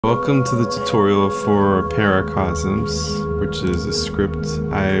Welcome to the tutorial for paracosms, which is a script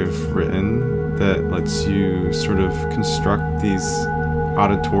I've written that lets you sort of construct these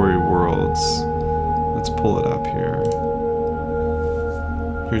auditory worlds. Let's pull it up here.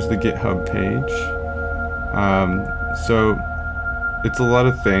 Here's the GitHub page. So it's a lot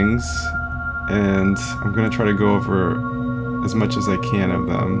of things, and I'm going to try to go over as much as I can of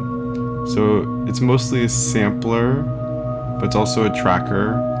them. So it's mostly a sampler, but it's also a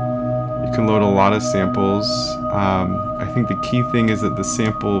tracker. You can load a lot of samples. I think the key thing is that the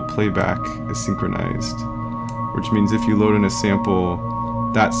sample playback is synchronized, which means if you load in a sample,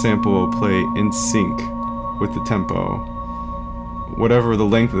 that sample will play in sync with the tempo, whatever the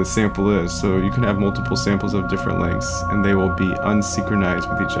length of the sample is. So you can have multiple samples of different lengths, and they will be unsynchronized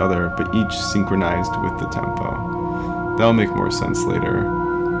with each other, but each synchronized with the tempo. That'll make more sense later.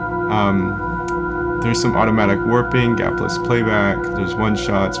 There's some automatic warping, gapless playback, there's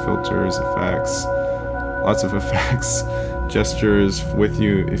one-shots, filters, effects, lots of effects, gestures with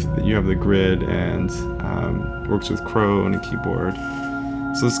you if you have the grid, and works with Crow and a keyboard.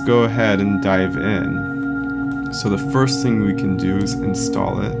 So let's go ahead and dive in. So the first thing we can do is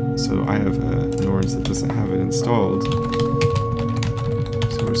install it. So I have a norns that doesn't have it installed. So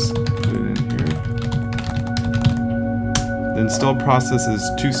we'll just put it in here. The install process is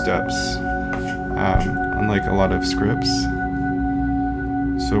 2 steps. Unlike a lot of scripts.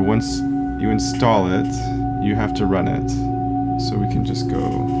 So once you install it, you have to run it. So we can just go,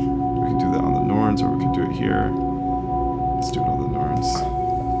 we can do that on the norns, or we can do it here. Let's do it on the norns.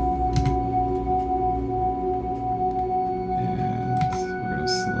 And we're going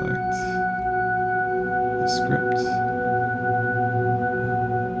to select the script,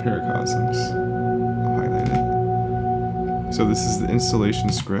 paracosms. I'll highlight it. So this is the installation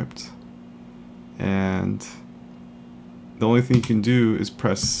script. And the only thing you can do is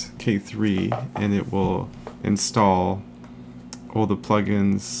press K3 and it will install all the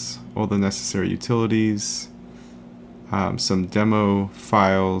plugins, all the necessary utilities, some demo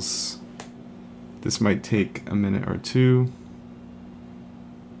files. This might take a minute or two.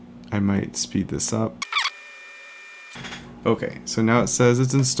 I might speed this up. Okay, so now it says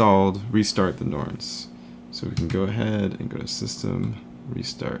it's installed. Restart the norns. So we can go ahead and go to System,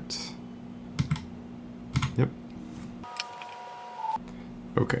 Restart. Yep.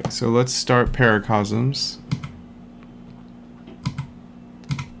 Okay, so let's start paracosms.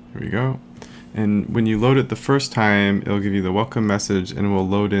 Here we go. And when you load it the first time, it'll give you the welcome message and we'll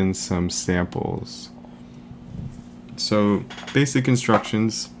load in some samples. So basic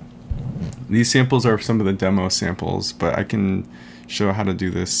instructions. These samples are some of the demo samples, but I can show how to do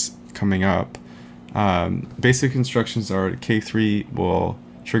this coming up. Basic instructions are K3 will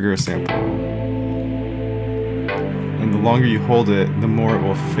trigger a sample. And the longer you hold it, the more it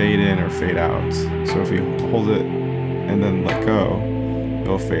will fade in or fade out. So if you hold it and then let go,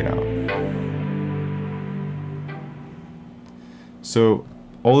 it'll fade out. So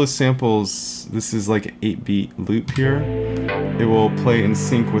all the samples, this is like an 8-beat loop here. It will play in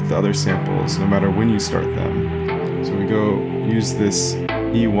sync with the other samples no matter when you start them. So we go use this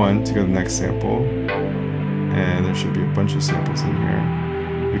E1 to go to the next sample. And there should be a bunch of samples in here.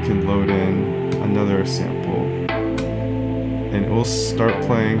 We can load in another sample. And it will start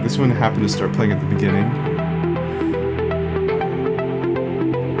playing. This one happened to start playing at the beginning.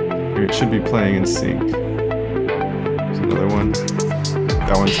 Here it should be playing in sync. There's another one.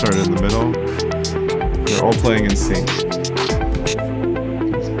 That one started in the middle. They're all playing in sync.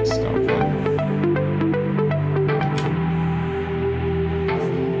 Stop playing.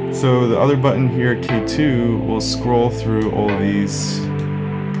 So the other button here, K2, will scroll through all these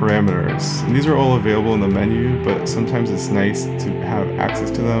parameters, and these are all available in the menu, but sometimes it's nice to have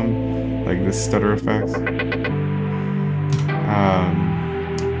access to them, like this stutter effect.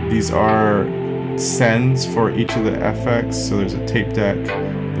 These are sends for each of the FX, so there's a tapedeck,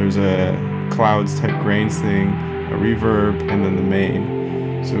 there's a clouds type grains thing, a reverb, and then the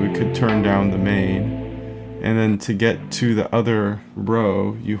main. So we could turn down the main, and then to get to the other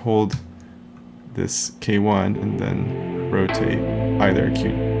row, you hold this K1 and then rotate either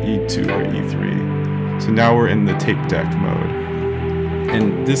E2 or E3. So now we're in the tape deck mode.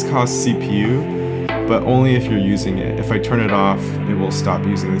 And this costs CPU, but only if you're using it. If I turn it off, it will stop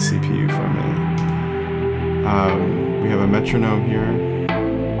using the CPU for a minute. We have a metronome here.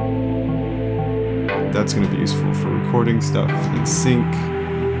 That's going to be useful for recording stuff in sync.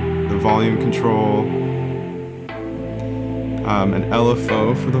 The volume control. An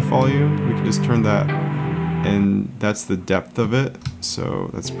LFO for the volume. We can just turn that, and that's the depth of it. So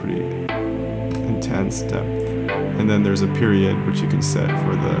that's pretty intense depth. And then there's a period, which you can set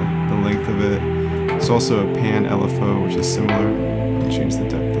for the length of it. There's also a pan LFO, which is similar. I'll change the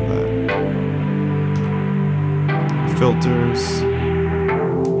depth of that. Filters.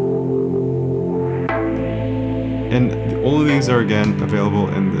 And all of these are, again, available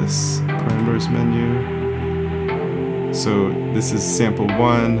in this parameters menu. So this is sample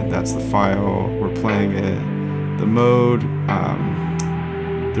 1, that's the file, we're playing it. The mode,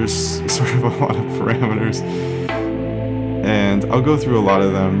 there's sort of a lot of parameters. And I'll go through a lot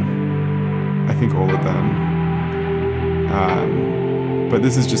of them, I think all of them. But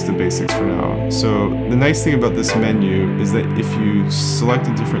this is just the basics for now. So the nice thing about this menu is that if you select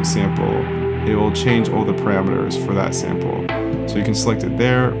a different sample, it will change all the parameters for that sample. So you can select it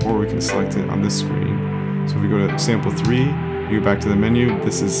there, or we can select it on this screen. So if we go to sample 3, you go back to the menu,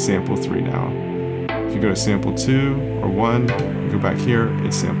 this is sample 3 now. If you go to sample 2 or 1, you go back here,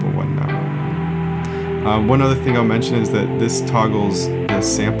 it's sample 1 now. One other thing I'll mention is that this toggles the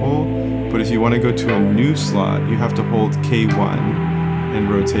sample, but if you want to go to a new slot, you have to hold K1 and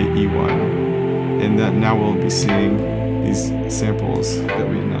rotate E1. And that now we'll be seeing these samples that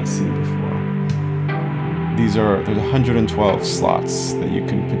we had not seen before. There's 112 slots that you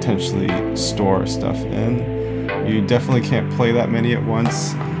can potentially store stuff in. You definitely can't play that many at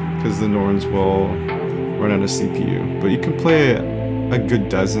once because the norns will run out of CPU. But you can play a good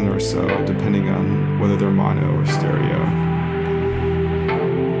dozen or so depending on whether they're mono or stereo.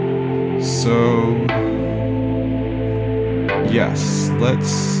 So yes, let's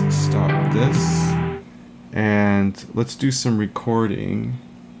stop this and let's do some recording.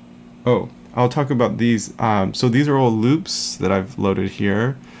 Oh, I'll talk about these. So these are all loops that I've loaded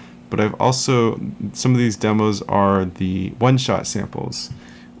here, but I've also, some of these demos are the one-shot samples,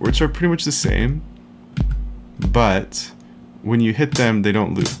 which are pretty much the same, but when you hit them, they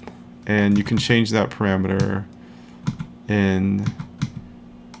don't loop. And you can change that parameter in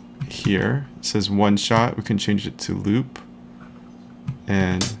here. It says one shot, we can change it to loop,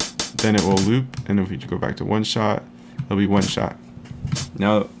 and then it will loop, and if we go back to one shot, it'll be one shot.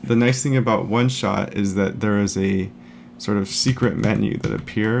 Now, the nice thing about one shot is that there is a sort of secret menu that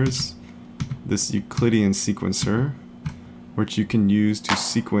appears, this Euclidean sequencer, which you can use to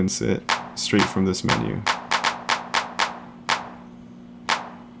sequence it straight from this menu.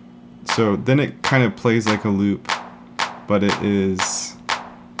 So then it kind of plays like a loop, but it is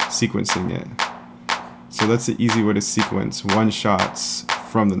sequencing it. So that's the easy way to sequence one-shots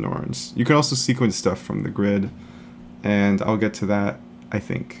from the norns. You can also sequence stuff from the grid, and I'll get to that, I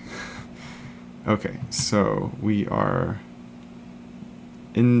think. Okay, so we are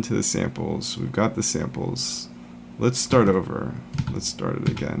into the samples. We've got the samples. Let's start over. Let's start it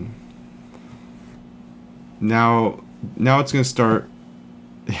again. Now it's going to start.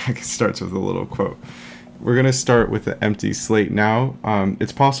 It starts with a little quote. We're going to start with an empty slate now.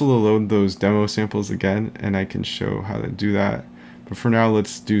 It's possible to load those demo samples again, and I can show how to do that. But for now,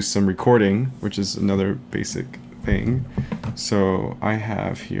 let's do some recording, which is another basic thing. So I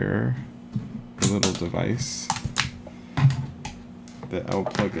have here a little device that I'll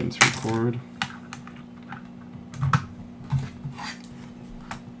plug in to record.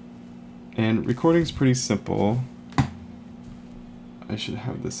 And recording is pretty simple. I should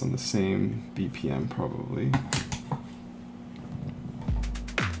have this on the same BPM probably.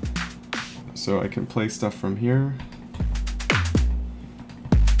 So I can play stuff from here.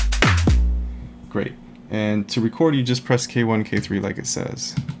 Great. And to record, you just press K1, K3 like it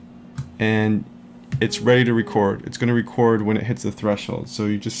says. And it's ready to record. It's going to record when it hits the threshold. So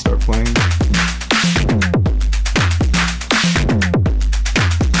you just start playing.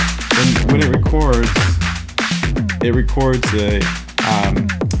 And when it records a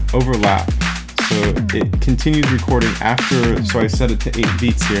overlap. So it continues recording after, so I set it to 8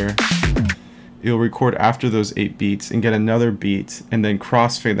 beats here. It'll record after those 8 beats and get another beat and then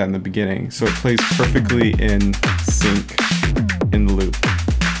crossfade that in the beginning. So it plays perfectly in sync in the loop.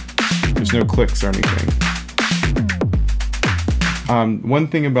 There's no clicks or anything. One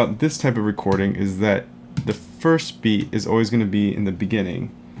thing about this type of recording is that the first beat is always going to be in the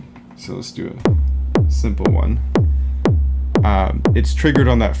beginning. So let's do a simple one. It's triggered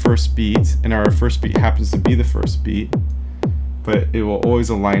on that first beat, and our first beat happens to be the first beat, but it will always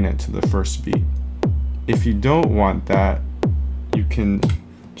align it to the first beat. If you don't want that, you can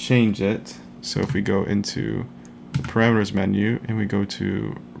change it. So if we go into the parameters menu and we go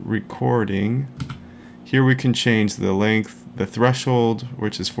to recording, here we can change the length, the threshold,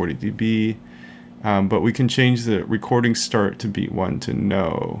 which is 40 dB, but we can change the recording start to beat 1 to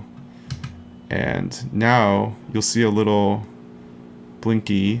no. And now you'll see a little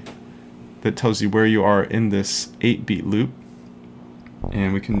blinky that tells you where you are in this 8-beat loop.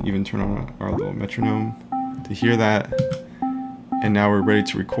 And we can even turn on our little metronome to hear that. And now we're ready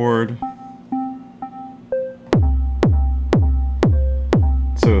to record.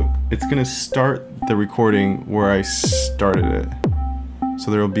 So it's gonna start the recording where I started it. So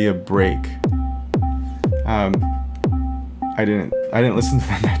there will be a break. I didn't listen to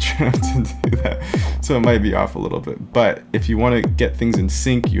the metronome to do that, so it might be off a little bit. But if you want to get things in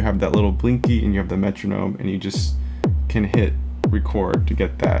sync, you have that little blinky and you have the metronome, and you just can hit record to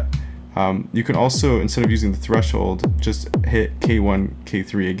get that. You can also, instead of using the threshold, just hit K1,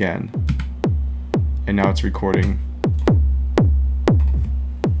 K3 again, and now it's recording.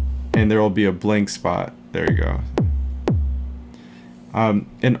 And there will be a blank spot. There you go.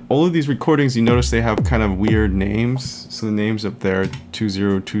 In all of these recordings, you notice they have kind of weird names. So the names up there,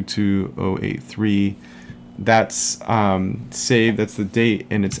 2022083, that's saved, that's the date,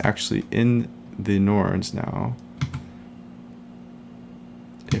 and it's actually in the norns now.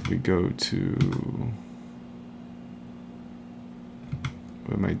 If we go to,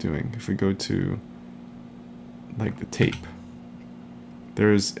 what am I doing? If we go to like the tape,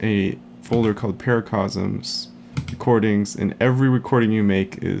 there's a folder called paracosms recordings, and every recording you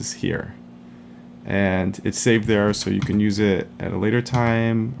make is here, and it's saved there so you can use it at a later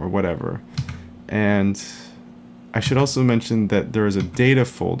time or whatever. And I should also mention that there is a data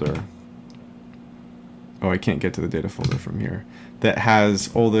folder. Oh, I can't get to the data folder from here. That has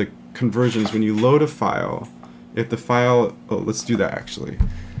all the conversions. When you load a file, if the file, oh, let's do that actually.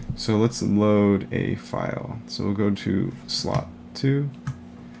 So let's load a file. So we'll go to slot 2,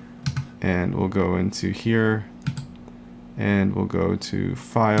 and we'll go into here, and we'll go to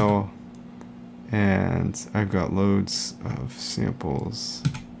file, and I've got loads of samples.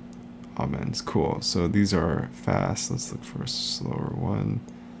 Amens, cool. So these are fast. Let's look for a slower one.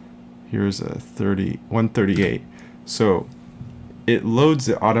 Here's a 138. So it loads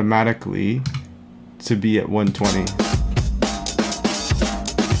it automatically to be at 120.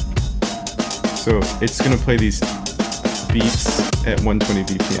 So it's gonna play these beats at 120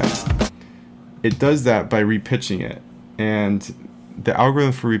 BPM. It does that by repitching it, and the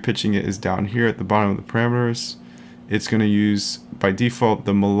algorithm for repitching it is down here at the bottom of the parameters. It's going to use by default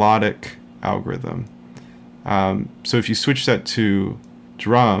the melodic algorithm. So if you switch that to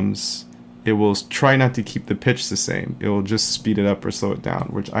drums, it will try not to keep the pitch the same. It will just speed it up or slow it down,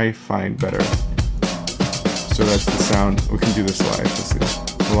 which I find better. So that's the sound. We can do this live. Let's see.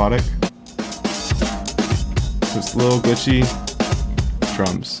 Melodic. So it's a little glitchy.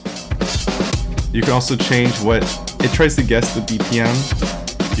 Drums. You can also change what it tries to guess the BPM.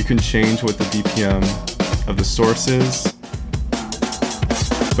 You can change what the BPM of the source is,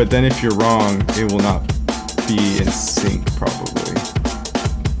 but then if you're wrong, it will not be in sync probably.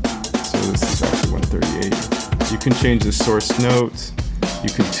 So this is actually 138. You can change the source note. You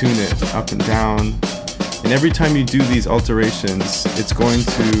can tune it up and down, and every time you do these alterations, it's going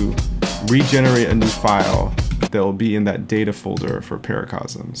to regenerate a new file that will be in that data folder for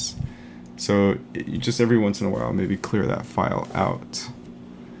paracosms. So you just every once in a while maybe clear that file out.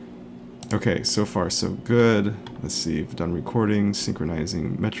 Okay, so far so good. Let's see, I've done recording,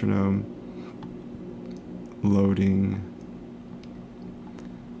 synchronizing metronome, loading.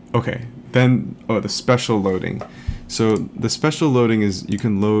 Okay, then, oh, the special loading. So the special loading is you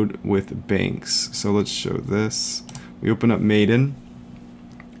can load with banks. So let's show this. We open up Maiden,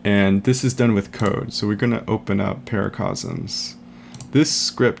 and this is done with code. So we're gonna open up paracosms. This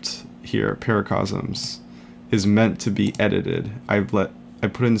script here, paracosms, is meant to be edited. I put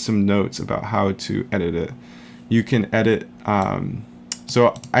in some notes about how to edit it. You can edit,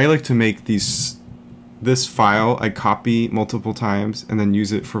 so I like to make this file, I copy multiple times and then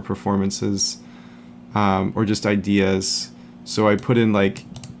use it for performances, or just ideas. So I put in like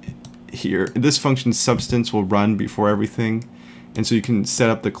here, this function substance will run before everything. And so you can set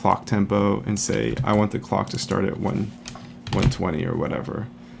up the clock tempo and say, I want the clock to start at 120 or whatever.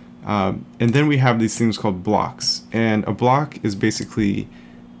 And then we have these things called blocks, and a block is basically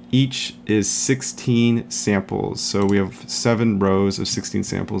each is 16 samples. So we have 7 rows of 16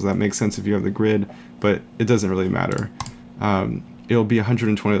 samples. That makes sense if you have the grid, but it doesn't really matter. It'll be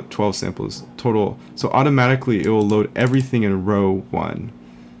 112 samples total. So automatically it will load everything in row 1.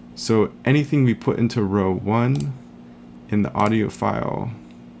 So anything we put into row 1 in the audio file,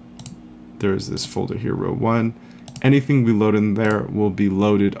 there's this folder here, row 1. Anything we load in there will be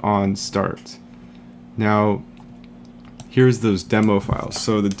loaded on start. Now, here's those demo files.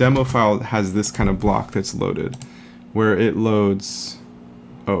 So the demo file has this kind of block that's loaded, where it loads,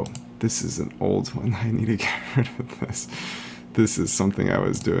 oh, this is an old one. I need to get rid of this. This is something I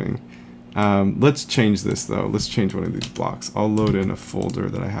was doing. Let's change this though. Let's change one of these blocks. I'll load in a folder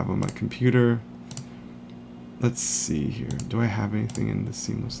that I have on my computer. Let's see here. Do I have anything in the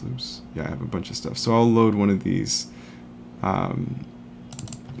seamless loops? Yeah, I have a bunch of stuff. So I'll load one of these.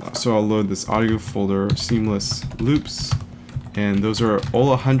 So I'll load this audio folder, seamless loops, and those are all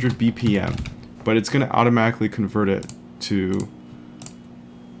 100 BPM, but it's going to automatically convert it to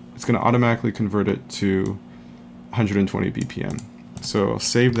 120 BPM. So I'll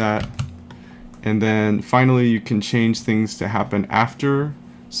save that. And then finally you can change things to happen after.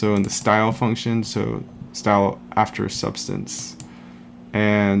 So in the style function, so style after substance.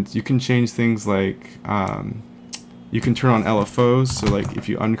 And you can change things like, you can turn on LFOs. So like if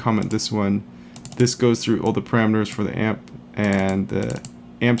you uncomment this one, this goes through all the parameters for the amp, and the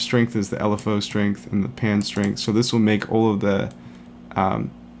amp strength is the LFO strength and the pan strength. So this will make all of the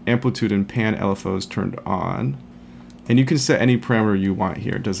amplitude and pan LFOs turned on. And you can set any parameter you want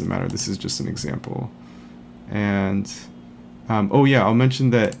here. It doesn't matter. This is just an example. And oh yeah, I'll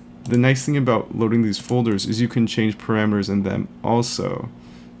mention that the nice thing about loading these folders is you can change parameters in them also.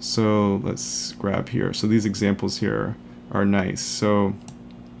 So let's grab here. So these examples here are nice. So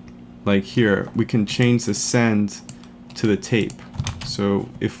like here, we can change the send to the tape. So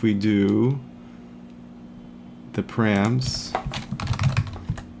if we do the params,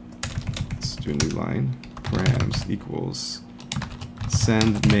 let's do a new line, params equals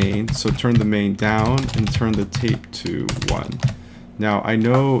send main. So turn the main down and turn the tape to 1. Now I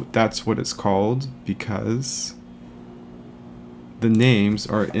know that's what it's called because the names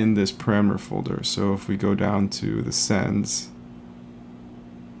are in this parameter folder. So if we go down to the sends,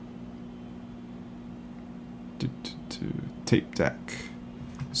 to tapedeck.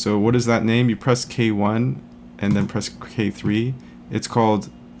 So what is that name? You press K1 and then press K3. It's called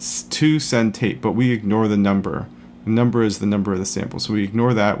to send tape, but we ignore the number. The number is the number of the sample. So we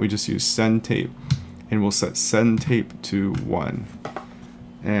ignore that. We just use send tape, and we'll set send tape to 1.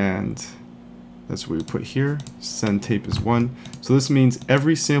 And that's what we put here. Send tape is 1. So this means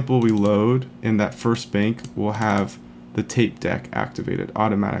every sample we load in that first bank will have the tape deck activated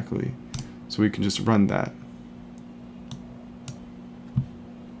automatically. So we can just run that.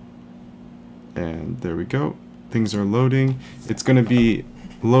 And there we go. Things are loading. It's going to be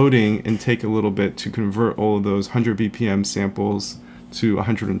loading and take a little bit to convert all of those 100 BPM samples to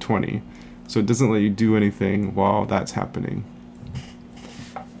 120. So it doesn't let you do anything while that's happening.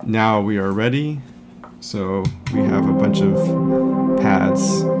 Now we are ready. So we have a bunch of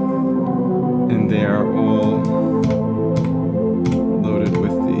pads, and they are all loaded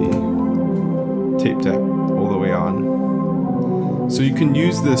with the tape deck all the way on. So you can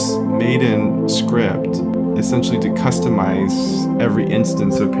use this maiden script essentially to customize every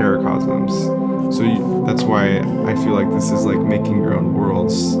instance of paracosms. So that's why I feel like this is like making your own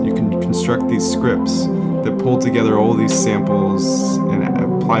worlds. You can construct these scripts that pull together all these samples and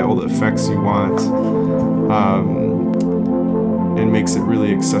apply all the effects you want, and makes it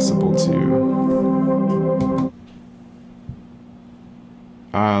really accessible to you.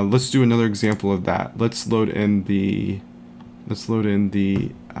 Let's do another example of that. Let's load in the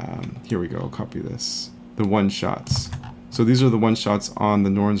here we go, I'll copy this. The one-shots. So these are the one-shots on the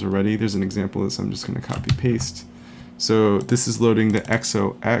norns already. There's an example of this. I'm just going to copy paste. So this is loading the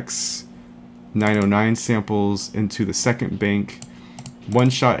XOX 909 samples into the second bank. One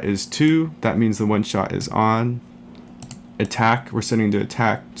shot is 2. That means the one shot is on. Attack, we're setting the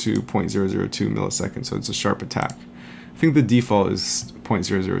attack to 0.002 milliseconds, so it's a sharp attack. I think the default is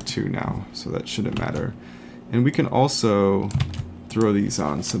 0.002 now, so that shouldn't matter. And we can also throw these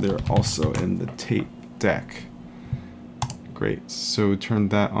on, so they're also in the tape deck. Great, so turn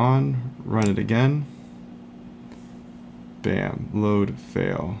that on, run it again. Bam, load,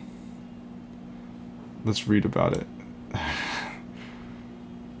 fail. Let's read about it.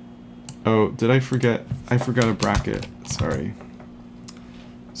 Oh, did I forget? I forgot a bracket, sorry.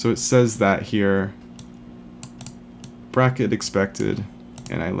 So it says that here, bracket expected,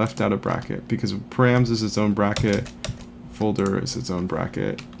 and I left out a bracket because params is its own bracket, folder is its own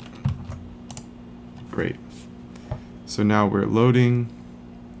bracket. Great. So now we're loading.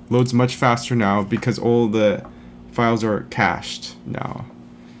 Loads much faster now because all the files are cached now.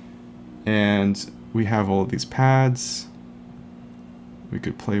 And we have all of these pads. We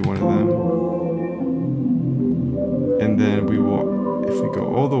could play one of them. And then we will, if we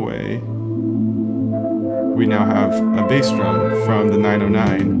go all the way, we now have a bass drum from the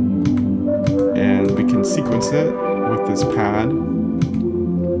 909. And we can sequence it with this pad.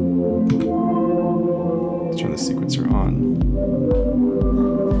 Let's turn the sequencer on.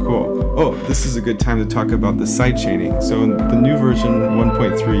 Cool. Oh, this is a good time to talk about the sidechaining. So in the new version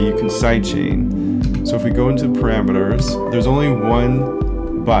 1.3, you can sidechain. So if we go into parameters, there's only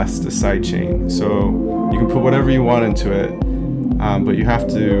one bus to sidechain. So you can put whatever you want into it, but you have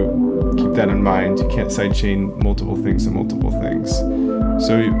to keep that in mind. You can't sidechain multiple things and multiple things.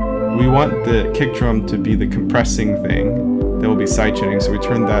 So we want the kick drum to be the compressing thing that will be sidechaining. So we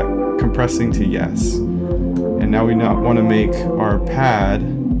turn that compressing to yes. And now we want to make our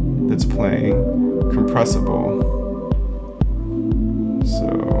pad that's playing compressible. So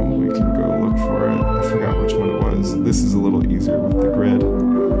we can go look for it. I forgot which one it was. This is a little easier with the grid.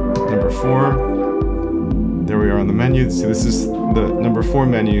 Number 4. There we are on the menu. See, this is the number 4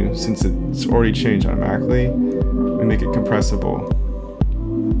 menu. Since it's already changed automatically, we make it compressible.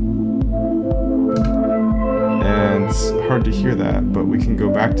 And it's hard to hear that, but we can go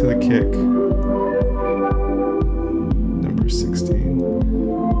back to the kick. Number 16.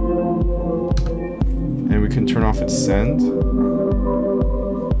 And we can turn off its send.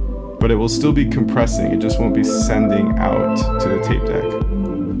 But it will still be compressing, it just won't be sending out to the tape deck.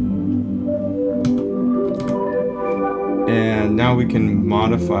 And now we can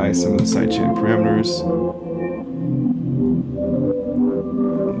modify some of the sidechain parameters.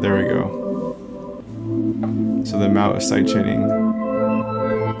 There we go. So the amount of sidechaining.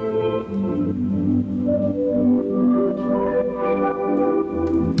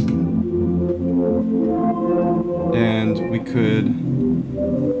 And we could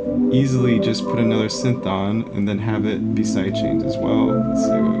easily just put another synth on and then have it be sidechained as well. Let's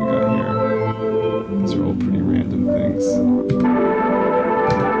see what we got here. These are all pretty random things.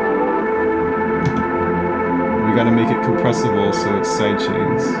 We gotta make it compressible so it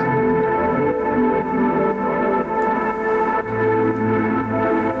sidechains.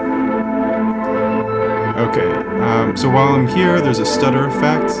 Okay, so while I'm here, there's a stutter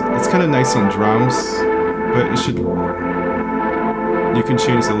effect. It's kind of nice on drums, but it should... You can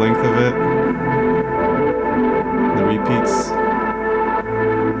change the length of it, the repeats.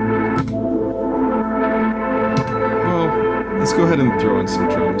 Well, let's go ahead and throw in some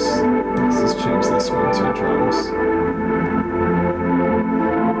drums. Let's just change this one to drums.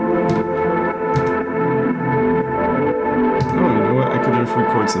 Oh, you know what? I could just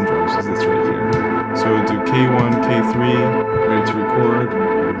record some drums, because it's right here. So we'll do K1, K3, ready to record.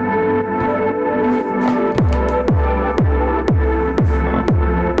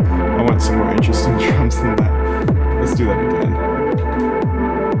 I want some more interesting drums than that. Let's do that again.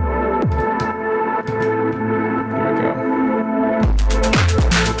 There we go.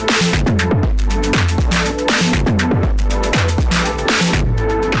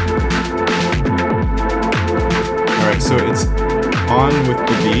 Alright, so it's on with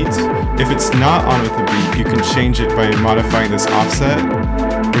the beat. If it's not on with the beat, you can change it by modifying this offset,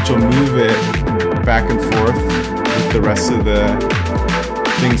 which will move it back and forth with the rest of the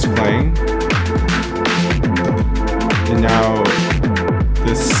things playing. And now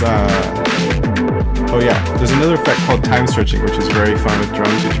this, oh yeah, there's another effect called timestretching, which is very fun with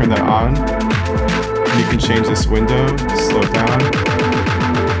drums. You turn that on, and you can change this window, slow it down.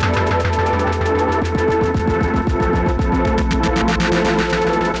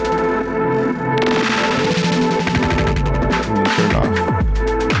 And then turn it off.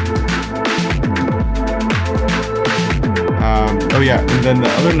 Oh yeah, and then the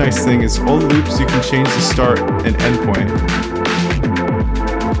other nice thing is all loops you can change the start and end point.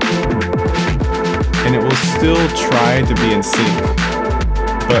 And it will still try to be in sync,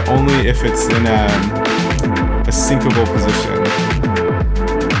 but only if it's in a syncable position.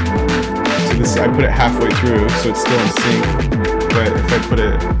 So this, I put it halfway through, so it's still in sync, but if I put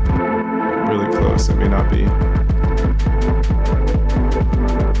it really close, it may not be.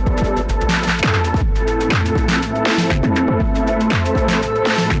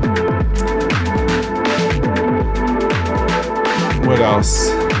 What else?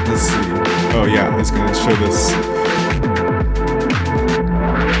 Let's see. Oh yeah, it's gonna show this.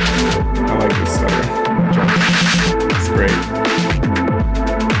 I like this stutter. It's great.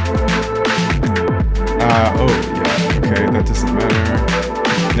 Oh yeah, okay, that doesn't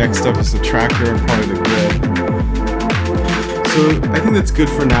matter. Next up is the tracker and probably the grid. So I think that's good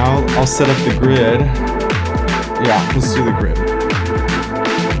for now. I'll set up the grid. Yeah, let's do the grid.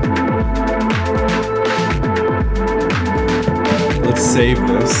 Let's save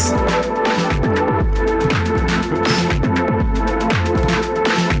this. Oops.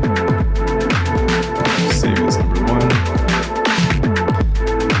 Save as number 1.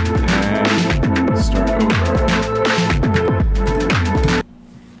 And start over.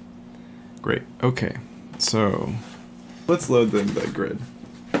 Great, okay. So let's load the grid.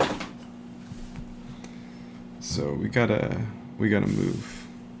 So we gotta move.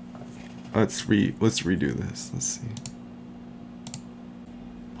 Let's redo this. Let's see.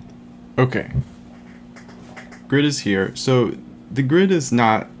 Okay. Grid is here. So the grid is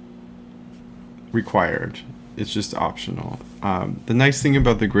not required. It's just optional. The nice thing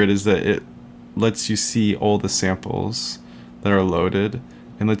about the grid is that it lets you see all the samples that are loaded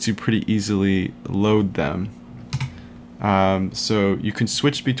and lets you pretty easily load them. So you can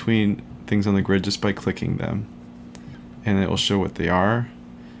switch between things on the grid just by clicking them, and it will show what they are.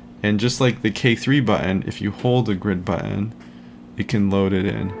 And just like the K3 button, if you hold a grid button, it can load it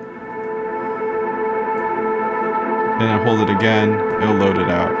in. And then hold it again, it'll load it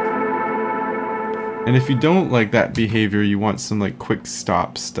out. And if you don't like that behavior, you want some like quick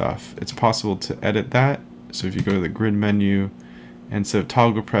stop stuff, it's possible to edit that. So if you go to the grid menu, and instead of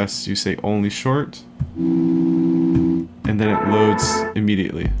toggle press, you say only short, and then it loads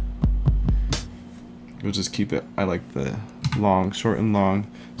immediately. We'll just keep it, I like the long, short and long.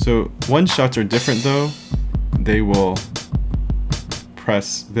 So one shots are different though. They will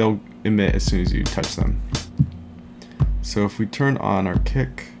they'll emit as soon as you touch them. So if we turn on our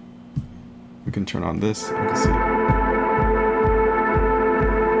kick, we can turn on this, you can see.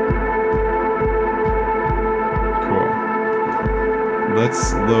 Cool.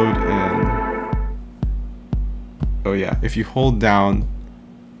 Let's load in. Oh yeah, if you hold down,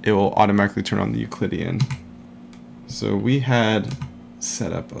 it will automatically turn on the Euclidean. So we had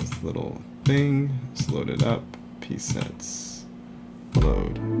set up a little thing. Let's load it up. Psets.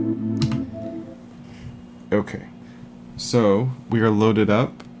 Load. Okay. So we are loaded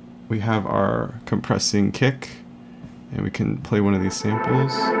up. We have our compressing kick, and we can play one of these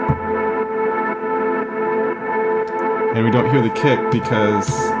samples. And we don't hear the kick because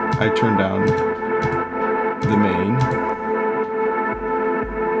I turned down the main.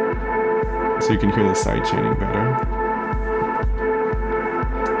 So you can hear the sidechaining better.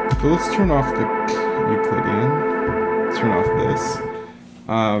 So let's turn off the Euclidean. Let's turn off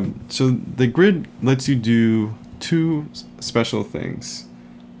this. So the grid lets you do two special things.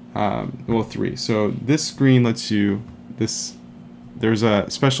 Well, three. So this screen lets you, there's a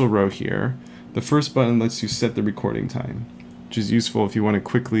special row here. The first button lets you set the recording time, which is useful if you want to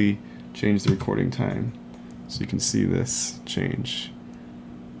quickly change the recording time. So you can see this change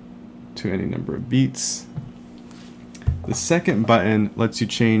to any number of beats. The second button lets you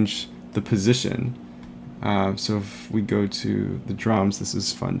change the position. So if we go to the drums, this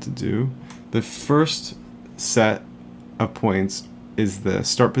is fun to do. The first set of points is the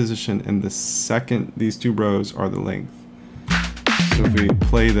start position, and the second, these two rows are the length. So if we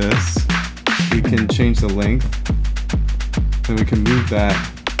play this, we can change the length, and we can move that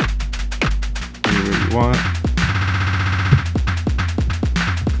anywhere you want.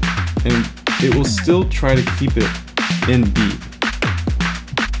 And it will still try to keep it in beat.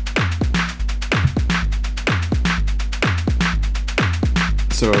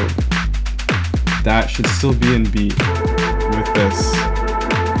 So that should still be in beat with this.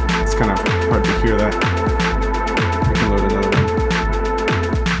 It's kind of hard to hear that. I can load another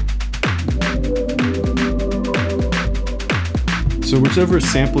one. So whichever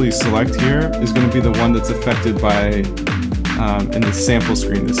sample you select here is going to be the one that's affected by in the sample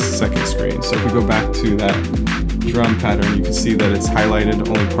screen, this second screen. So if we go back to that drum pattern, you can see that it's highlighted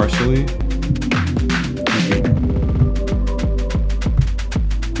only partially.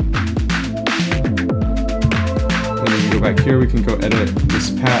 Back here we can go edit this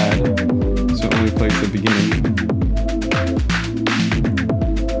pad so it only plays the beginning.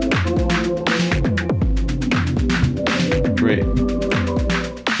 Great.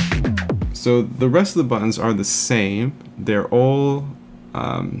 So the rest of the buttons are the same. They're all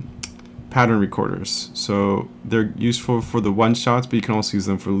pattern recorders. So they're useful for the one shots, but you can also use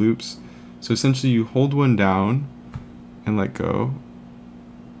them for loops. So essentially you hold one down and let go,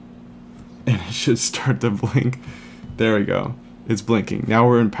 and it should start to blink. There we go. It's blinking. Now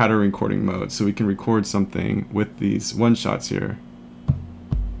we're in pattern recording mode, so we can record something with these one shots here.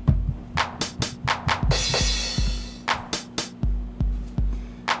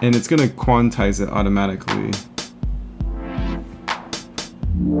 And it's going to quantize it automatically.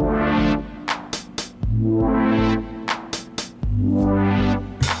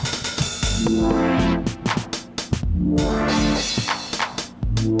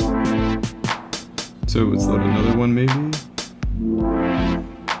 So let's load another one maybe.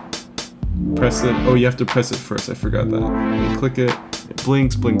 Press it. Oh, you have to press it first. I forgot that. You click it. It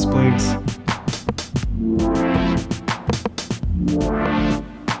blinks, blinks, blinks.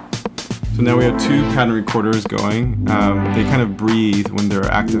 So So now we have two pattern recorders going. They kind of breathe when they're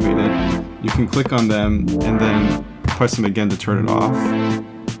activated. You can click on them and then press them again to turn it off.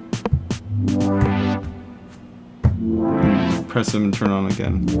 And press them and turn it on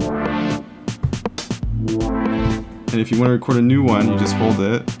again. And if you want to record a new one, you just hold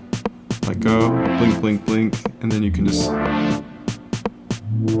it, let go, blink, blink, blink, and then you can just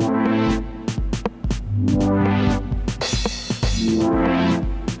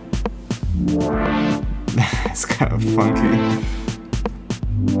it's kind of funky.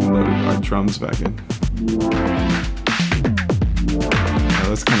 We loaded our drums back in. Oh,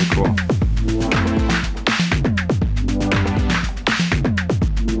 that's kind of cool.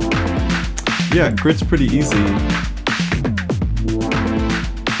 Yeah, grid's pretty easy.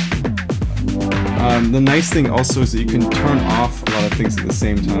 The nice thing also is that you can turn off a lot of things at the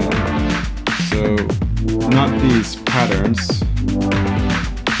same time. So, not these patterns,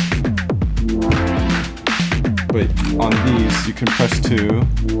 but on these you can press 2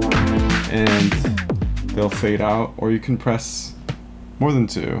 and they'll fade out, or you can press more than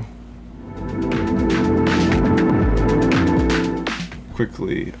 2.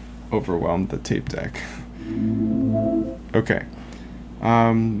 Quickly overwhelmed the tape deck. Okay.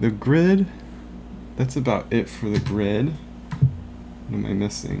 The grid, that's about it for the grid. What am I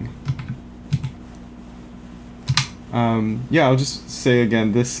missing? Yeah, I'll just say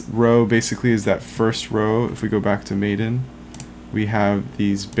again, this row basically is that first row. If we go back to Maiden, we have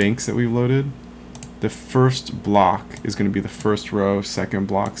these banks that we've loaded. The first block is going to be the first row, second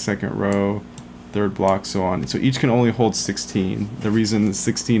block, second row, third block, so on. So each can only hold 16. The reason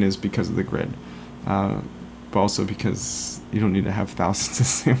 16 is because of the grid, but also because you don't need to have thousands of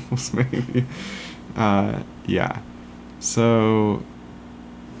samples, maybe. Yeah, so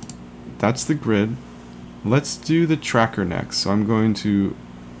that's the grid. Let's do the tracker next. So I'm going to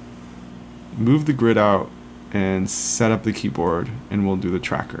move the grid out and set up the keyboard, and we'll do the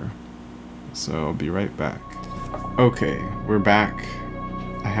tracker. So I'll be right back. Okay, we're back.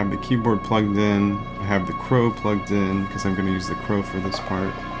 I have the keyboard plugged in. I have the crow plugged in because I'm going to use the crow for this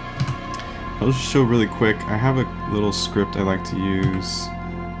part. I'll just show really quick. I have a little script I like to use.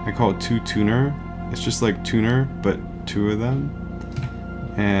 I call it ToTuner. It's just like tuner, but 2 of them.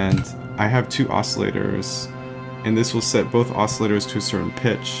 And I have 2 oscillators, and this will set both oscillators to a certain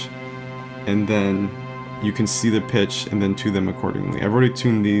pitch, and then you can see the pitch and then tune them accordingly. I've already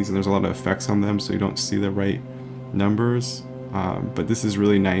tuned these, and there's a lot of effects on them, so you don't see the right numbers, but this is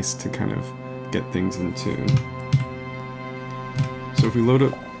really nice to kind of get things in tune. So if we load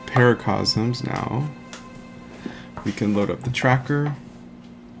up paracosms now, we can load up the tracker.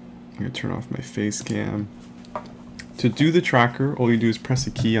 I'm going to turn off my face cam. To do the tracker, all you do is press a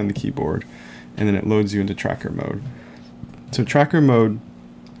key on the keyboard, and then it loads you into tracker mode. So tracker mode,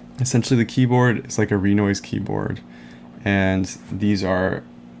 essentially the keyboard is like a renoise keyboard, and these are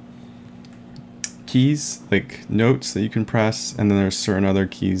keys, like notes that you can press, and then there's certain other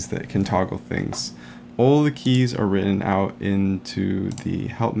keys that can toggle things. All the keys are written out into the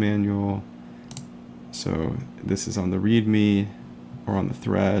help manual. So this is on the README or on the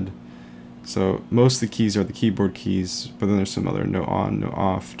thread. So most of the keys are the keyboard keys, but then there's some other no on, no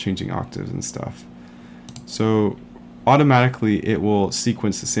off, changing octaves and stuff. So automatically it will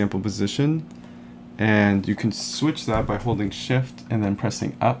sequence the sample position, and you can switch that by holding shift and then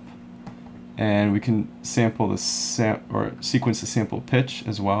pressing up, and we can sample the sequence the sample pitch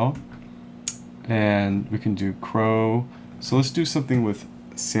as well, and we can do crow. So let's do something with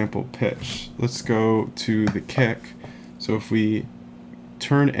sample pitch. Let's go to the kick. So if we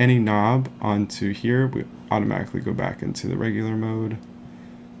turn any knob onto here, we automatically go back into the regular mode.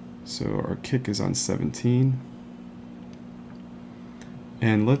 So our kick is on 17.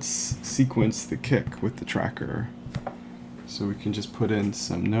 And let's sequence the kick with the tracker. So we can just put in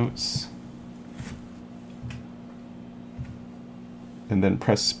some notes and then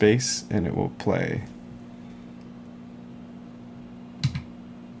press space and it will play.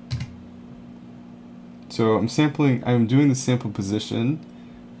 So I'm doing the sample position,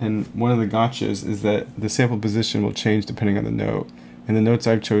 and one of the gotchas is that the sample position will change depending on the note, and the notes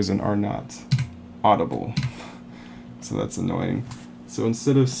I've chosen are not audible. So that's annoying. So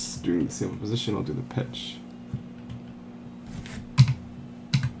instead of doing the sample position, I'll do the pitch.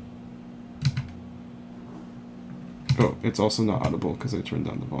 Oh, it's also not audible because I turned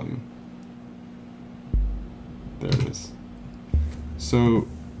down the volume. There it is. So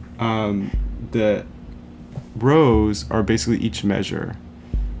the rows are basically each measure,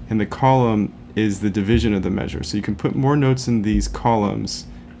 and the column is the division of the measure. So you can put more notes in these columns,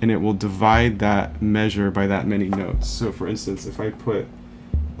 and it will divide that measure by that many notes. So for instance, if I put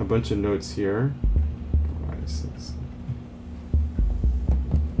a bunch of notes here.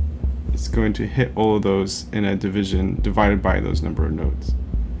 It's going to hit all of those in a division divided by those number of notes.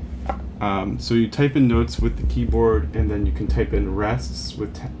 So you type in notes with the keyboard, and then you can type in rests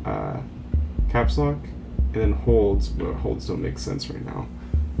with caps lock, and then holds, but holds don't make sense right now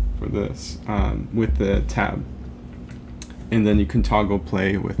for this, with the tab. And then you can toggle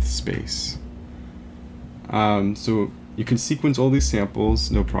play with space. So you can sequence all these samples,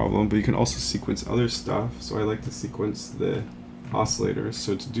 no problem, but you can also sequence other stuff. So I like to sequence the oscillators.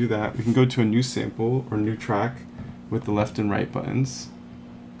 So to do that, we can go to a new sample or new track with the left and right buttons,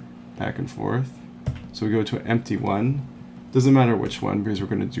 back and forth. So we go to an empty one. Doesn't matter which one, because we're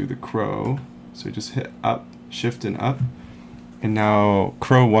going to do the crow. So we just hit up, shift and up. And now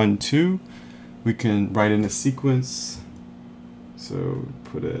crow 1, 2, we can write in a sequence. So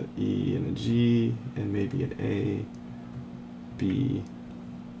put a E and a G and maybe an A, B.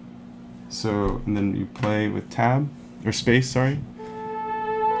 So, and then you play with tab, or space, sorry. It's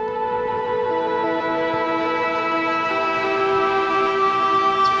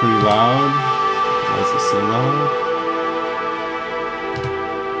pretty loud. Why is it so loud?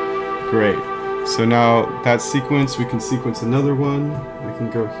 Great. So now that sequence, we can sequence another one. We can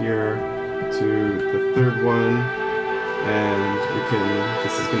go here to the third one, and we can,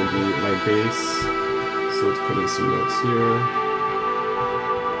 this is going to be my bass. So let's put in some notes here.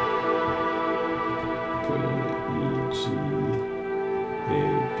 Put in E, G, A,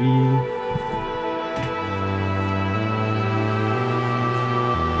 B.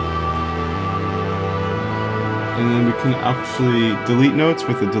 And then we can actually delete notes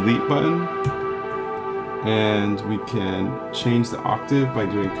with the delete button. And we can change the octave by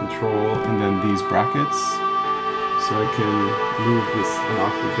doing control and then these brackets. So I can move this an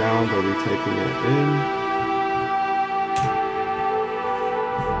octave down by retyping it in.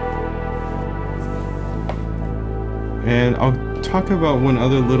 And I'll talk about one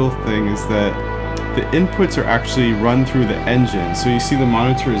other little thing, is that the inputs are actually run through the engine. So you see the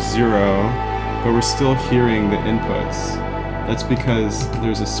monitor is 0, but we're still hearing the inputs. That's because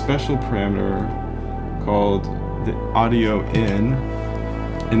there's a special parameter called the audio in,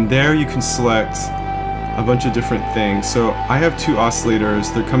 and there you can select a bunch of different things. So I have 2 oscillators,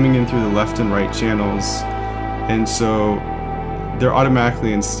 they're coming in through the left and right channels, and so they're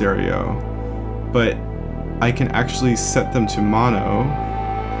automatically in stereo, but I can actually set them to mono,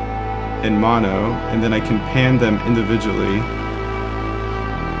 and then I can pan them individually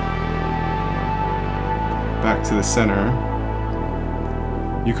back to the center.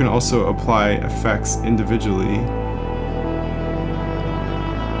 You can also apply effects individually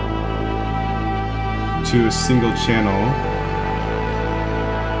to a single channel.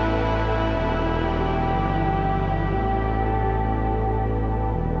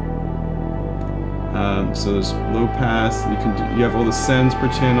 So there's low pass. You have all the sends per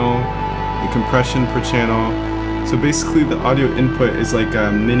channel, the compression per channel. So basically, the audio input is like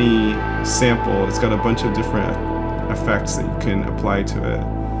a mini sample. It's got a bunch of different effects that you can apply to it.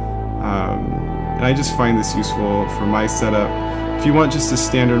 And I just find this useful for my setup. If you want just a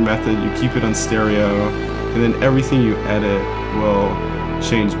standard method, you keep it on stereo, and then everything you edit will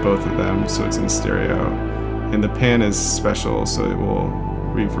change both of them so it's in stereo. And the pan is special, so it will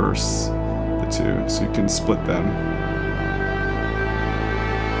reverse the two, so you can split them.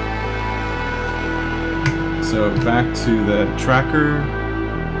 So back to the tracker.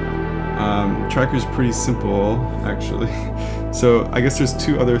 Tracker is pretty simple, actually. So I guess there's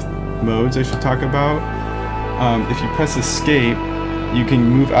 2 other modes I should talk about. If you press escape, you can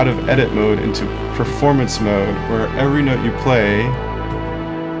move out of edit mode into performance mode, where every note you play,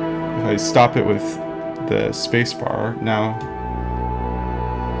 if I stop it with the spacebar, now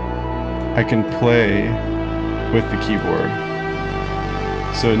I can play with the keyboard.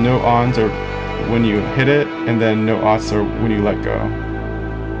 So no ons are when you hit it, and then no offs are when you let go.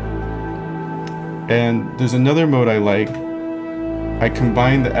 And there's another mode I like. I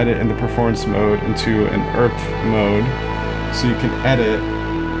combine the edit and the performance mode into an ERP mode, so you can edit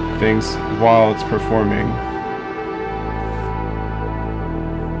things while it's performing.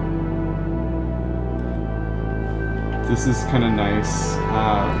 This is kind of nice.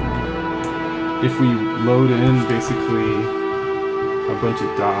 If we load in basically a bunch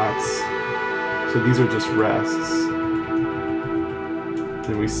of dots, so these are just rests,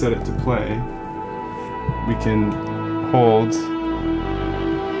 then we set it to play, we can hold,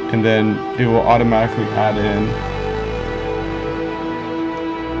 and then it will automatically add in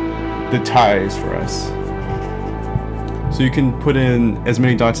the ties for us. So you can put in as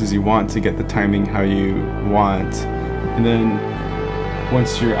many dots as you want to get the timing how you want, and then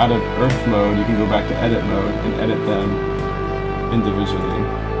once you're out of earth mode, you can go back to edit mode and edit them individually.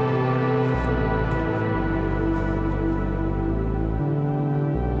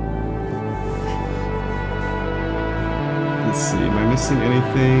 Let's see, am I missing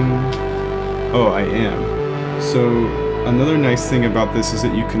anything? Oh, I am. So another nice thing about this is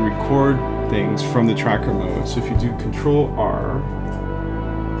that you can record things from the tracker mode. So if you do Control R,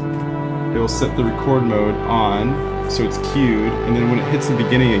 it will set the record mode on, so it's queued, and then when it hits the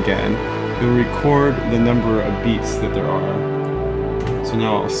beginning again, it will record the number of beats that there are. So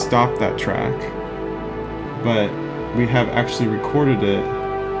now I'll stop that track, but we have actually recorded it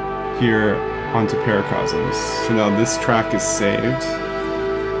here onto paracosms. So now this track is saved.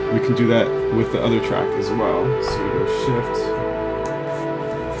 We can do that with the other track as well. So we go Shift,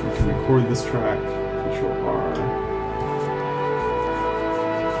 we can record this track, Control R.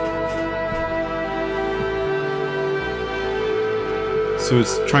 So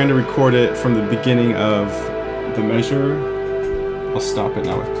it's trying to record it from the beginning of the measure. I'll stop it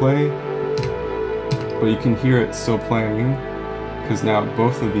now with play. But you can hear it still playing, because now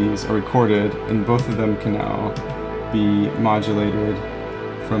both of these are recorded, and both of them can now be modulated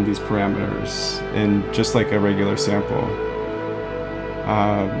from these parameters, and just like a regular sample.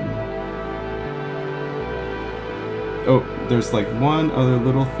 Oh, there's like one other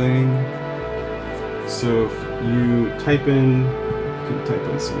little thing. So if you type in, you can type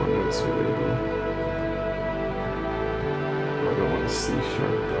in some more notes here maybe. Oh, I don't want to C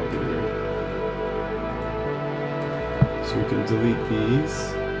sharp, that'll be weird. So we can delete these.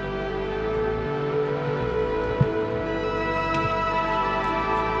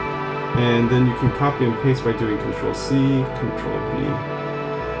 And then you can copy and paste by doing Control C, Control V.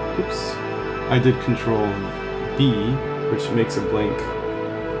 Oops. I did Control B, which makes a blank.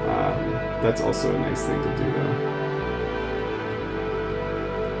 That's also a nice thing to do though.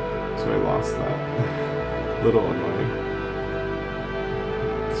 So I lost that. Little annoying.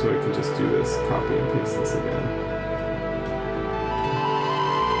 So I can just do this, copy and paste this again.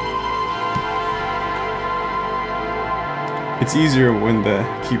 It's easier when the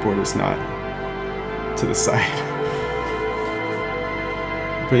keyboard is not to the side.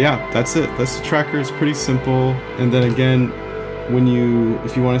 But yeah, that's it. That's the tracker. It's pretty simple. And then again,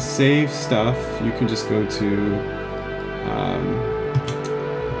 if you want to save stuff, you can just go to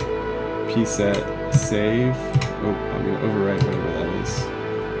pset save. Oh, I'm going to overwrite whatever that is.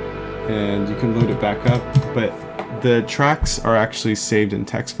 And you can load it back up. But the tracks are actually saved in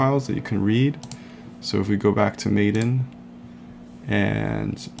text files that you can read. So if we go back to Maiden,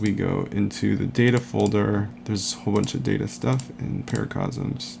 and we go into the data folder, there's a whole bunch of data stuff in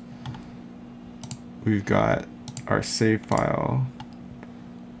paracosms. We've got our save file.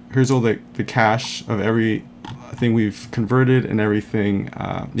 Here's all the cache of everything we've converted and everything,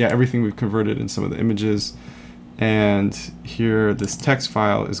 everything we've converted in some of the images. And here, this text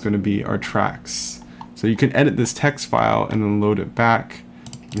file is going to be our tracks. So you can edit this text file and then load it back.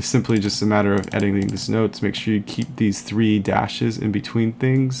 It's simply just a matter of editing these notes. Make sure you keep these 3 dashes in between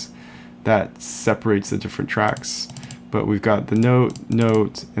things. That separates the different tracks. But we've got the note,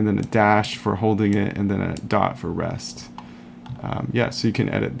 and then a dash for holding it, and then a dot for rest. So you can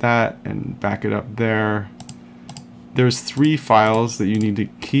edit that and back it up there. There's 3 files that you need to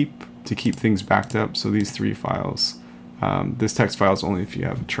keep things backed up. So these 3 files. This text file is only if you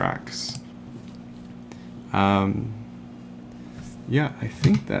have tracks. Yeah, I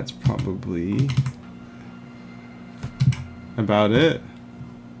think that's probably about it.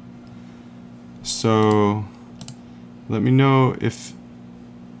 So let me know if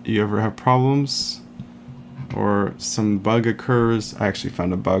you ever have problems or some bug occurs. I actually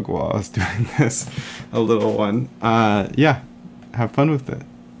found a bug while I was doing this, a little one. Yeah, have fun with it.